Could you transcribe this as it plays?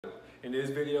In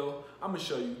this video, I'm gonna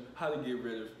show you how to get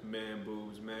rid of man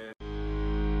boobs, man.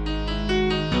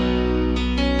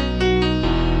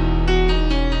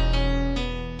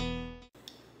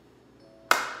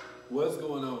 What's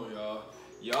going on, y'all?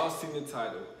 Y'all seen the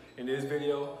title. In this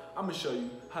video, I'm gonna show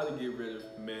you how to get rid of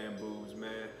man boobs,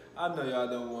 man. I know y'all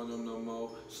don't want them no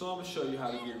more, so I'm gonna show you how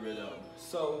to get rid of them.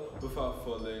 So, without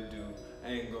further ado, I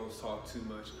ain't gonna talk too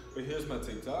much, but here's my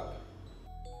TikTok.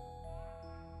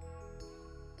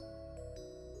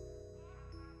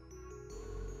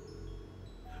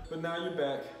 But now you're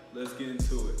back, let's get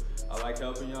into it. I like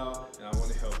helping y'all, and I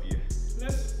wanna help you.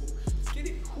 Let's get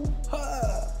it.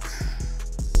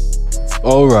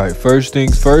 Alright, first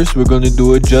things first, we're gonna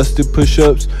do adjusted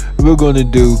push-ups. We're gonna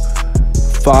do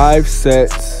 5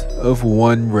 sets of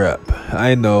 1 rep.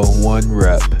 I know, 1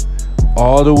 rep.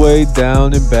 All the way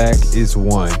down and back is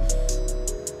 1.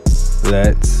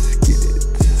 Let's get it.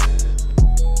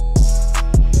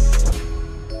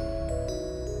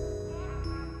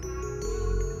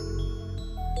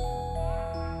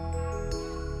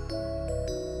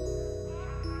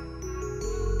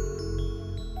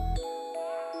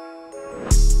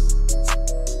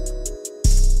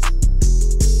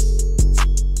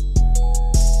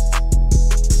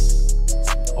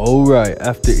 Alright,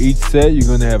 after each set, you're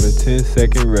gonna have a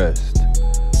 10-second rest.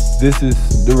 This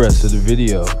is the rest of the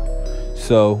video.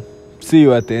 So, see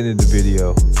you at the end of the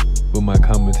video with my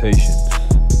commentations.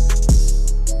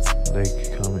 Like,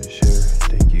 comment, share.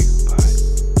 Thank you. Bye.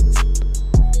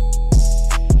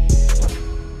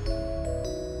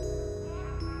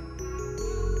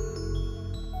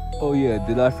 Oh yeah,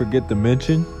 did I forget to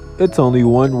mention? It's only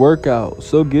 1 workout,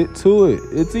 so get to it.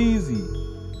 It's easy.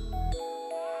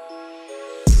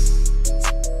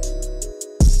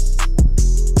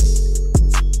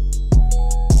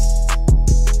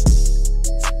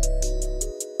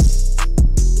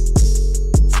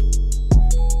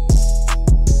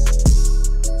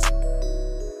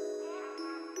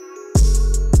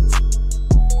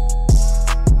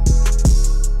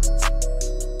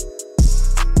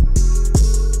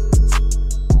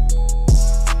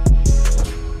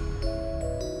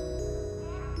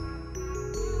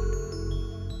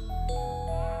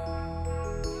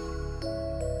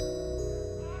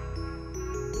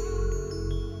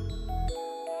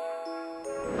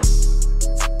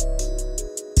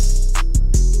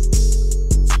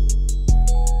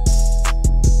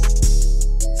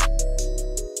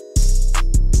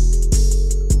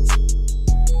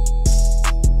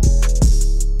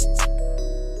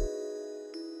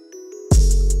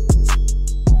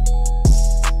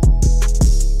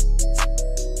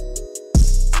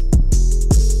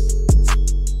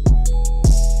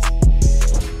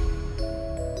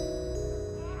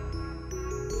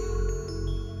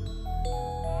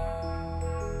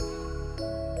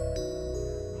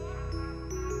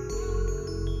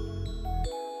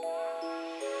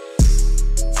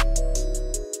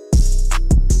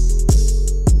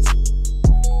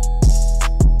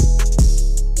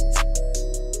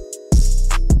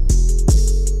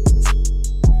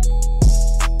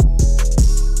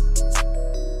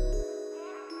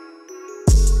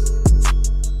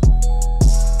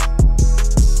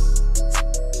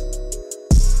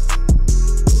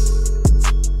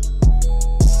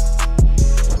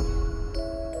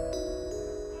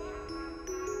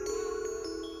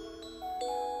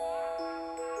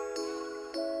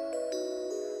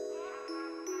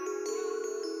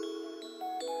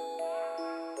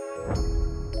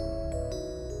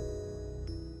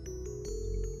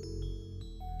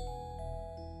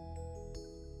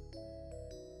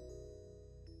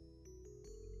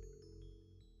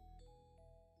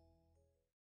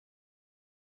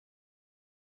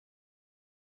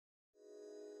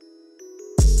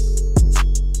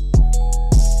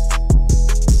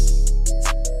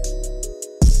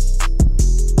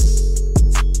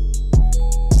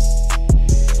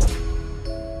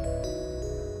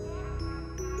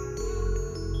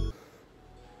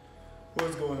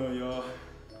 What's going on, y'all?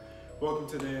 Welcome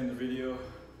to the end of the video.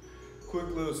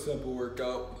 Quick little simple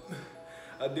workout.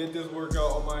 I did this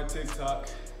workout on my TikTok.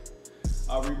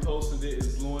 I reposted it,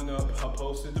 it's blowing up. I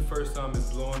posted the first time, it's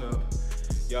blowing up.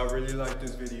 Y'all really like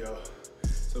this video.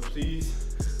 So please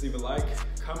leave a like,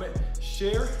 comment,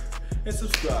 share, and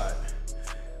subscribe.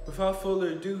 Without further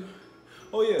ado,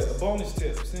 oh yeah, a bonus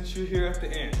tip since you're here at the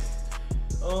end.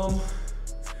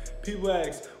 People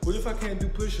ask, what if I can't do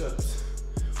push-ups?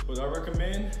 What I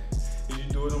recommend is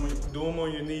you do them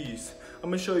on your knees. I'm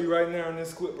gonna show you right now in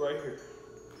this clip right here.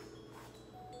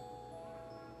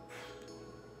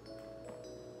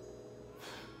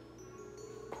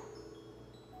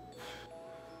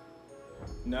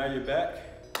 Now you're back,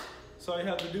 That's all you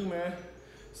have to do, man.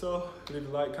 So leave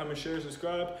a like, comment, share,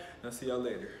 subscribe, and I'll see y'all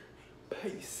later.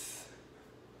 Peace.